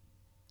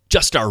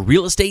Just Start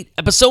Real Estate,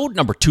 episode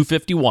number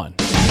 251.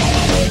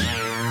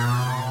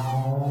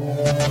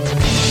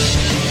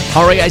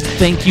 All right, guys,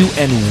 thank you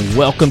and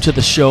welcome to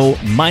the show.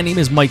 My name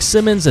is Mike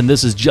Simmons, and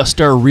this is Just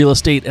Start Real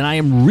Estate, and I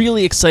am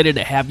really excited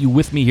to have you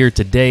with me here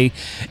today,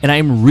 and I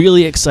am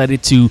really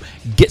excited to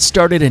get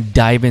started and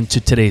dive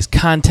into today's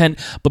content.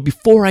 But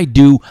before I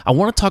do, I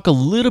want to talk a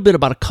little bit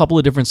about a couple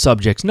of different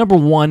subjects. Number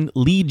one,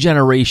 lead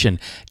generation.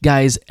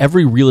 Guys,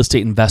 every real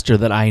estate investor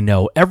that I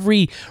know,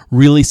 every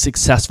really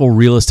successful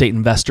real estate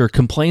investor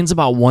complains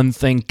about one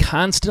thing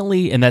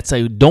constantly, and that's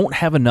they don't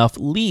have enough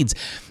leads.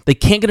 They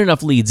can't get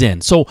enough leads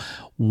in. So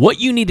what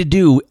you need to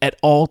do at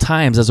all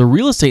times as a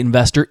real estate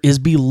investor is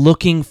be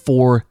looking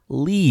for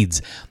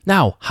leads.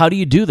 Now, how do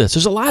you do this?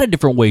 There's a lot of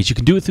different ways. You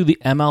can do it through the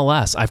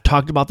MLS. I've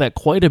talked about that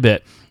quite a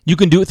bit. You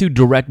can do it through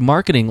direct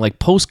marketing like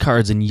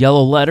postcards and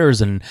yellow letters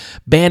and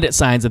bandit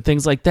signs and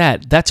things like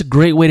that. That's a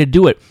great way to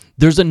do it.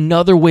 There's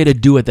another way to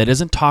do it that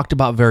isn't talked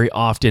about very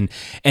often,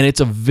 and it's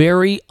a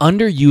very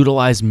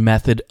underutilized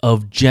method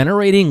of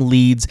generating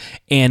leads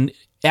and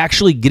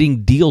actually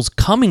getting deals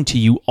coming to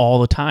you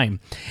all the time.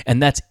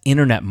 And that's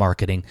internet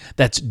marketing.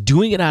 That's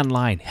doing it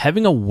online,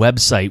 having a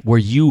website where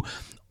you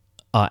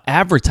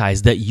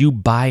advertise that you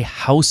buy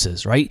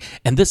houses, right?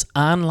 And this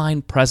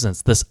online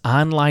presence, this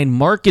online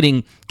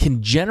marketing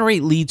can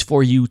generate leads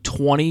for you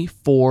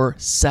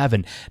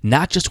 24/7,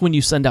 not just when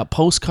you send out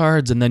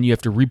postcards and then you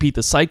have to repeat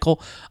the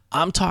cycle.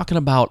 I'm talking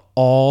about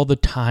all the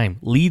time.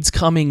 Leads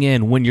coming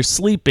in when you're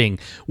sleeping,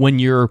 when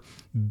you're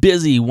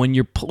busy, when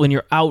you're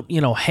out,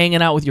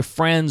 hanging out with your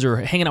friends or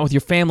hanging out with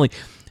your family.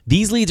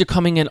 These leads are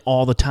coming in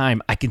all the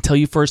time. I can tell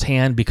you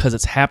firsthand because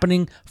it's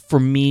happening for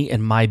me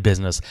and my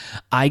business.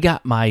 I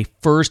got my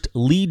first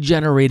lead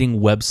generating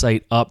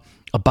website up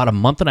about a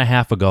month and a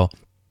half ago.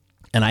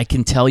 And I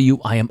can tell you,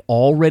 I am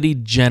already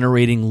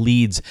generating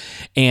leads.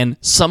 And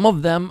some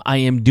of them, I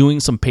am doing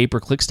some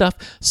pay-per-click stuff.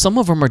 Some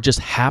of them are just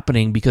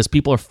happening because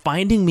people are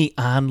finding me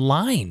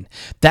online.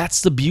 That's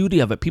the beauty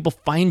of it. People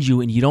find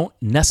you, and you don't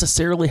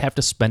necessarily have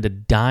to spend a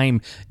dime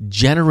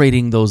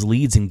generating those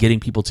leads and getting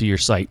people to your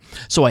site.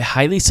 So I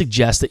highly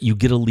suggest that you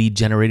get a lead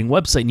generating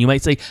website. And you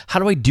might say, how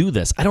do I do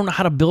this? I don't know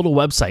how to build a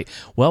website.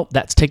 Well,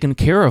 that's taken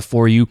care of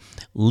for you.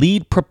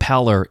 Lead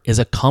Propeller is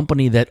a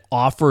company that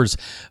offers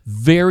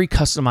very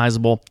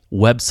customizable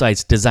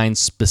websites designed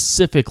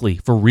specifically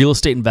for real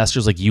estate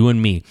investors like you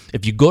and me.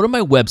 If you go to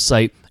my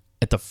website,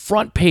 at the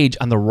front page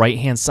on the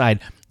right-hand side,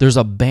 there's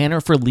a banner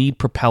for Lead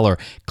Propeller.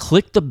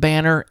 Click the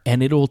banner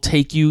and it will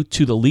take you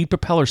to the Lead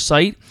Propeller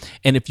site.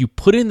 And if you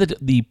put in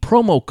the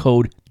promo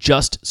code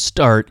Just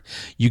Start,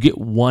 you get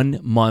 1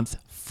 month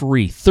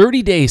free.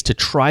 30 days to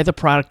try the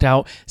product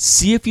out,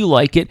 see if you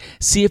like it,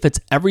 see if it's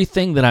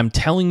everything that I'm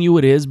telling you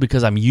it is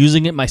because I'm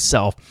using it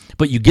myself,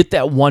 but you get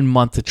that 1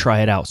 month to try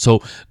it out.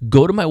 So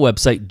go to my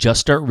website,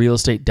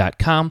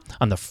 juststartrealestate.com.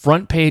 On the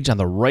front page, on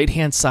the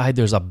right-hand side,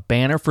 there's a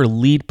banner for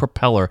Lead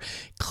Propeller.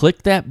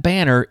 Click that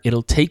banner.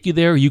 It'll take you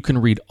there. You can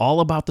read all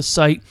about the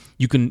site.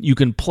 You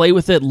can play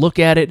with it, look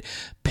at it,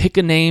 pick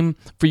a name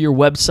for your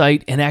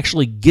website, and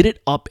actually get it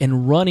up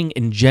and running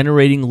and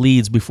generating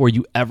leads before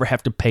you ever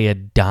have to pay a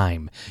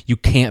dime. You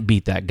can't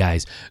beat that,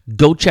 guys.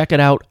 Go check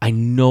it out. I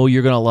know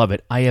you're going to love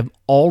it. I am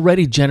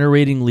already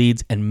generating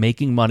leads and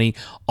making money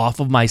off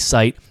of my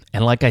site.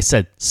 And like I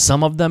said,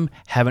 some of them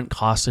haven't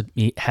cost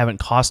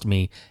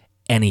me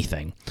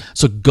anything.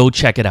 So go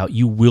check it out.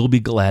 You will be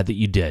glad that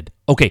you did.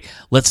 Okay,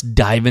 let's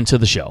dive into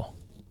the show.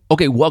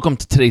 Okay, welcome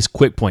to today's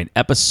Quick Point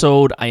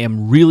episode. I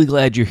am really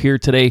glad you're here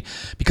today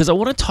because I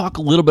want to talk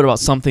a little bit about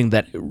something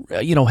that,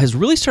 has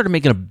really started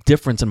making a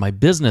difference in my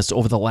business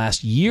over the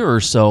last year or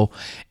so,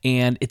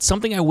 and it's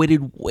something I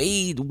waited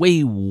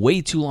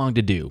way too long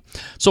to do.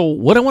 So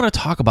what I want to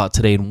talk about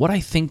today and what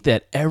I think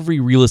that every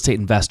real estate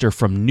investor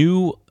from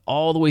new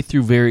all the way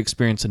through very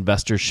experienced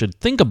investors should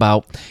think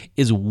about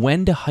is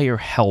when to hire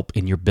help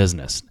in your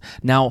business.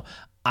 Now,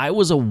 I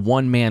was a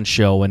one-man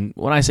show, and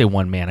when I say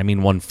one man, I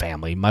mean one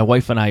family. My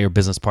wife and I are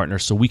business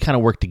partners, so we kind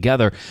of work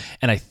together,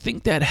 and I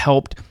think that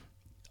helped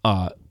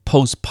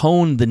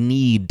postpone the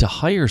need to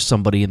hire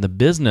somebody in the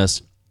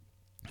business.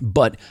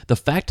 But the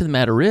fact of the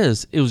matter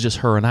is, it was just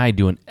her and I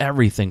doing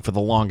everything for the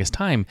longest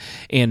time.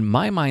 And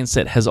my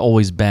mindset has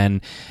always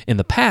been in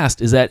the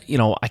past is that,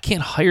 I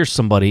can't hire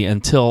somebody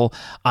until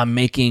I'm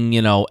making,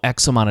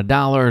 X amount of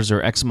dollars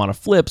or X amount of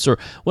flips or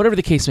whatever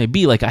the case may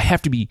be. Like I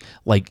have to be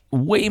like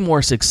way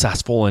more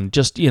successful and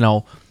just,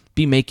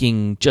 be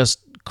making just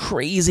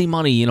crazy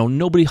money.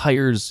 Nobody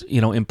hires,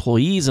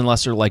 employees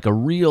unless they're like a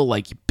real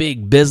like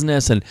big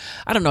business. And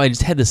I don't know, I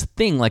just had this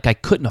thing like I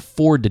couldn't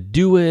afford to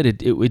do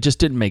it. It just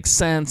didn't make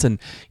sense. And,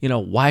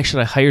 why should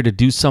I hire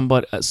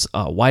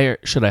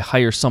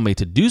somebody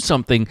to do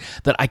something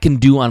that I can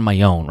do on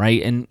my own,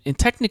 right? And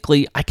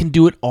technically I can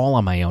do it all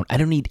on my own. I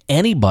don't need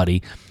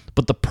anybody.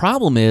 But the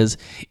problem is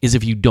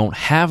if you don't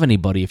have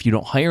anybody, if you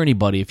don't hire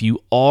anybody, if you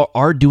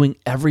are doing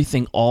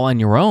everything all on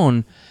your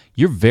own,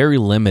 you're very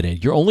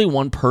limited. You're only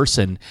one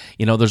person.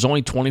 There's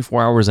only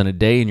 24 hours in a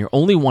day, and you're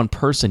only one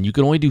person. You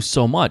can only do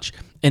so much.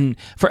 And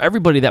for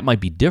everybody, that might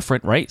be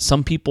different, right?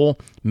 Some people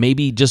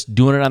maybe just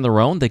doing it on their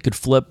own, they could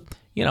flip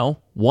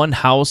one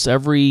house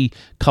every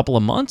couple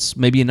of months.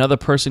 Maybe another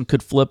person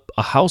could flip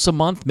a house a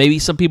month. Maybe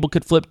some people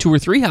could flip 2 or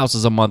 3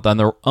 houses a month on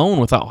their own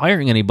without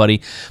hiring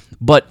anybody.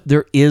 But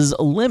there is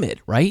a limit,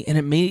 right? And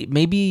it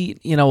may be,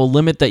 a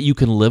limit that you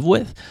can live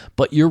with,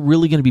 but you're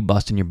really going to be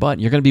busting your butt.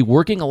 You're going to be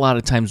working a lot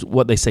of times,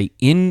 what they say,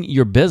 in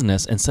your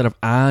business instead of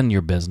on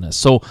your business.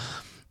 So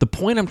the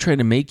point I'm trying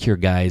to make here,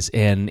 guys,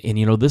 and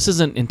this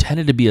isn't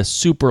intended to be a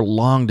super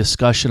long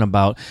discussion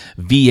about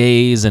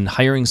VAs and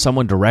hiring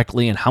someone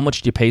directly and how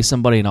much do you pay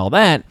somebody and all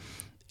that.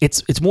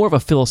 It's more of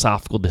a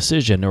philosophical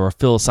decision or a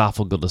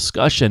philosophical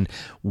discussion.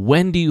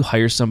 When do you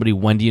hire somebody?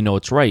 When do you know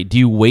it's right? Do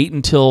you wait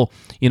until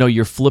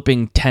you're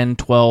flipping 10,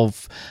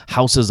 12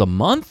 houses a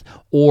month?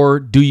 Or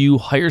do you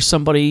hire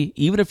somebody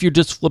even if you're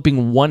just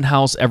flipping one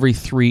house every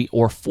 3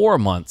 or 4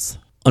 months?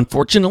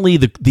 Unfortunately,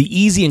 the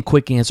easy and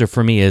quick answer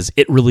for me is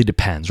it really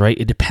depends, right?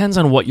 It depends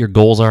on what your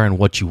goals are and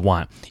what you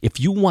want. If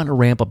you want to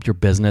ramp up your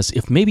business,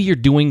 if maybe you're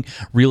doing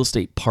real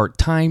estate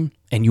part-time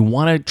and you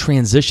want to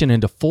transition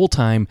into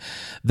full-time,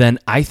 then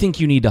I think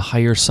you need to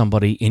hire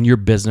somebody in your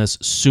business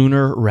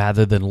sooner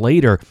rather than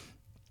later.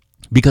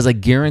 Because I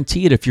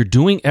guarantee it, if you're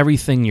doing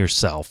everything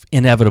yourself,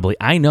 inevitably,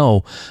 I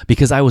know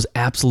because I was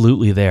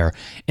absolutely there.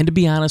 And to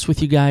be honest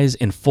with you guys,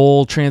 in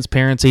full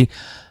transparency,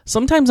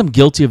 sometimes I'm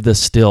guilty of this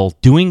still,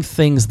 doing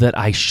things that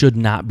I should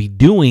not be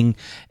doing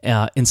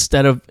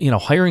instead of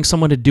hiring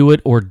someone to do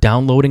it or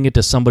downloading it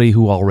to somebody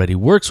who already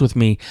works with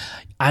me.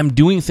 I'm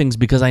doing things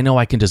because I know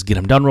I can just get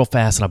them done real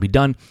fast and I'll be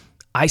done.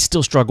 I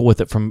still struggle with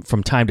it from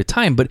time to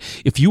time, but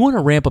if you want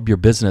to ramp up your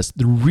business,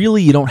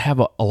 really you don't have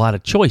a lot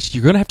of choice.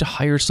 You're going to have to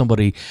hire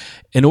somebody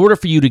in order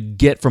for you to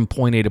get from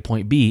point A to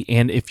point B.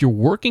 And if you're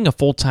working a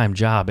full-time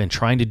job and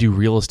trying to do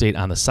real estate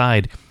on the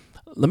side,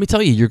 let me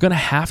tell you, you're going to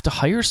have to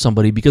hire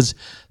somebody because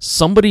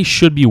somebody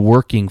should be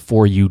working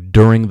for you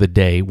during the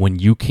day when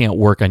you can't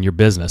work on your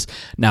business.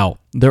 Now,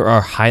 there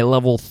are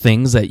high-level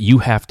things that you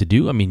have to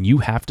do. I mean, you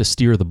have to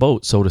steer the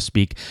boat, so to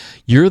speak.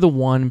 You're the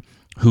one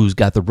who's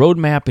got the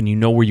roadmap and you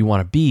know where you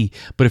want to be.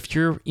 But if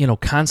you're,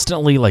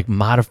 constantly like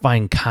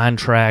modifying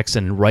contracts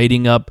and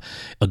writing up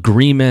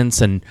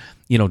agreements and,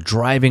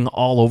 driving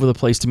all over the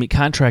place to meet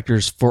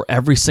contractors for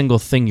every single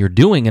thing you're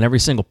doing and every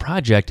single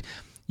project,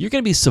 you're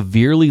going to be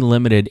severely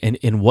limited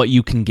in what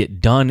you can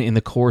get done in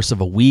the course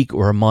of a week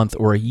or a month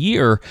or a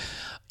year.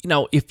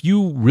 If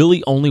you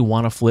really only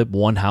want to flip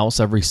one house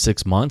every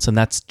 6 months and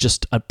that's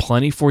just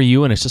plenty for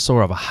you and it's just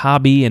sort of a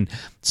hobby and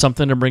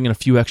something to bring in a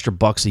few extra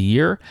bucks a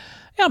year,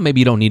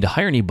 maybe you don't need to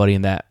hire anybody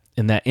in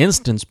that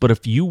instance. But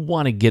if you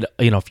want to get,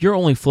 if you're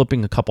only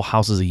flipping a couple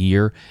houses a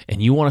year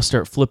and you want to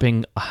start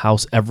flipping a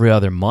house every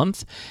other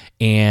month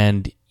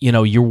and,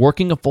 you're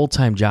working a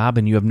full-time job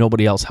and you have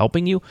nobody else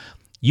helping you,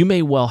 you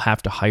may well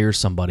have to hire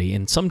somebody.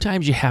 And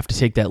sometimes you have to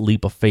take that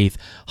leap of faith,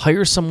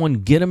 hire someone,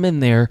 get them in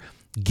there,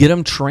 get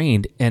them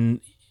trained.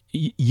 And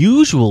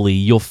usually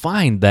you'll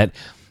find that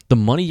the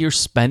money you're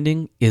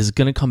spending is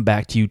going to come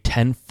back to you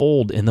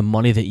tenfold in the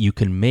money that you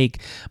can make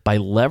by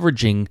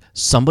leveraging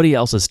somebody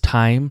else's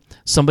time,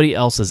 somebody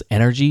else's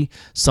energy,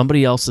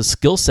 somebody else's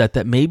skill set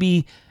that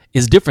maybe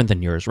is different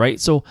than yours, right?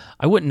 So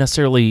I wouldn't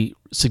necessarily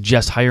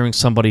suggest hiring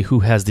somebody who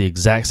has the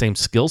exact same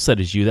skill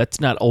set as you. That's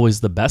not always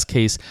the best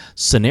case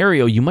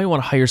scenario. You might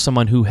want to hire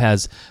someone who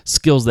has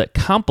skills that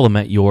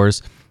complement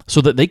yours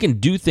so that they can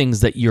do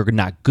things that you're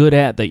not good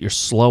at, that you're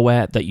slow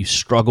at, that you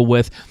struggle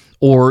with,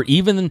 or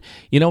even,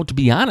 to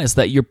be honest,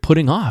 that you're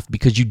putting off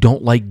because you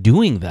don't like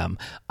doing them.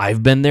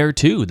 I've been there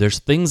too. There's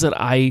things that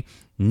I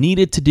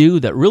needed to do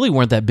that really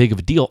weren't that big of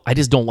a deal. I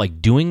just don't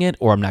like doing it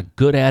or I'm not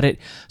good at it.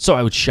 So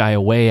I would shy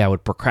away. I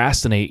would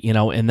procrastinate,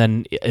 and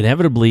then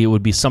inevitably it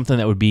would be something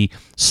that would be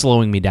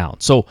slowing me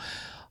down. So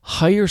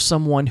hire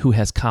someone who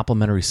has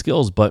complementary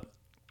skills. But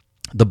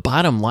the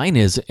bottom line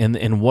is,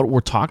 and what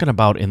we're talking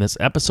about in this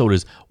episode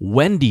is,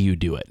 when do you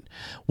do it?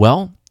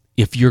 Well,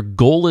 if your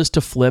goal is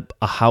to flip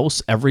a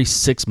house every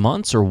 6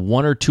 months or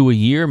 1 or 2 a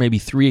year, maybe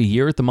 3 a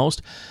year at the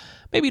most,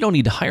 maybe you don't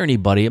need to hire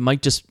anybody. It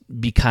might just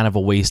be kind of a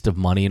waste of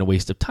money and a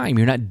waste of time.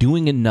 You're not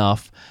doing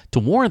enough to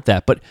warrant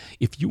that. But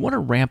if you want to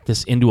ramp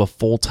this into a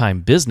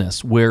full-time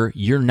business where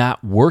you're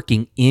not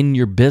working in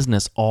your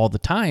business all the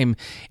time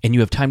and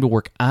you have time to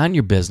work on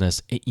your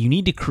business, you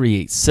need to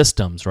create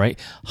systems, right?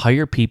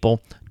 Hire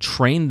people,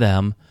 train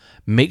them,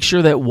 make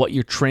sure that what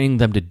you're training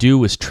them to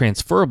do is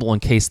transferable in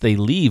case they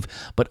leave.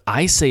 But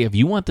I say, if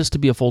you want this to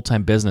be a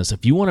full-time business,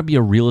 if you want to be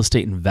a real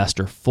estate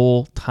investor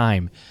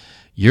full-time,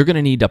 you're going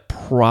to need to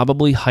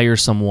probably hire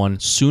someone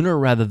sooner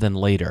rather than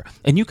later.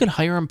 And you can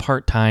hire them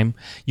part-time.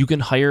 You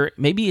can hire,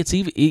 maybe it's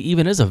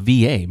even as a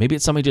VA. Maybe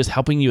it's somebody just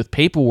helping you with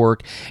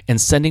paperwork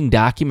and sending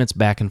documents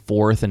back and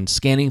forth and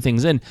scanning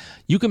things in.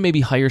 You can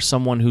maybe hire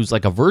someone who's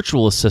like a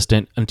virtual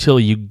assistant until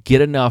you get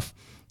enough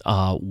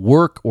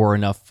work or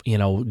enough,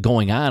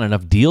 going on,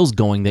 enough deals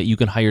going that you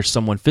can hire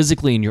someone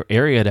physically in your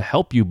area to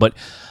help you. But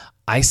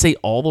I say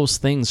all those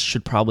things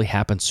should probably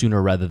happen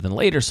sooner rather than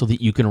later so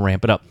that you can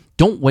ramp it up.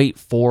 Don't wait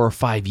 4 or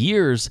 5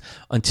 years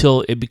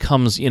until it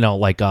becomes,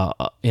 like a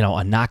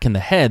knock in the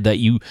head that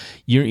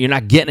you're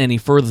not getting any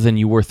further than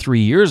you were 3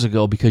 years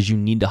ago because you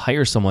need to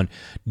hire someone.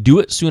 Do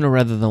it sooner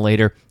rather than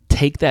later.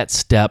 Take that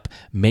step,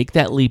 make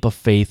that leap of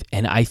faith,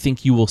 and I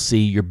think you will see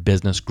your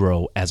business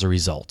grow as a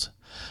result.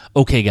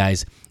 Okay,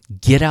 guys,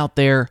 get out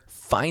there,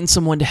 find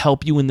someone to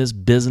help you in this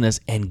business,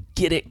 and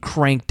get it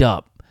cranked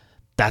up.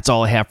 That's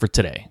all I have for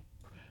today.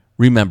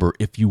 Remember,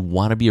 if you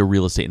want to be a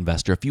real estate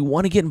investor, if you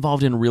want to get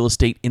involved in real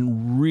estate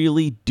and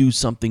really do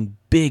something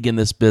big in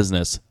this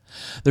business,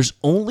 there's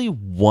only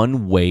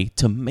one way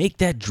to make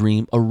that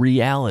dream a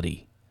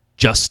reality.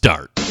 Just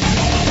start.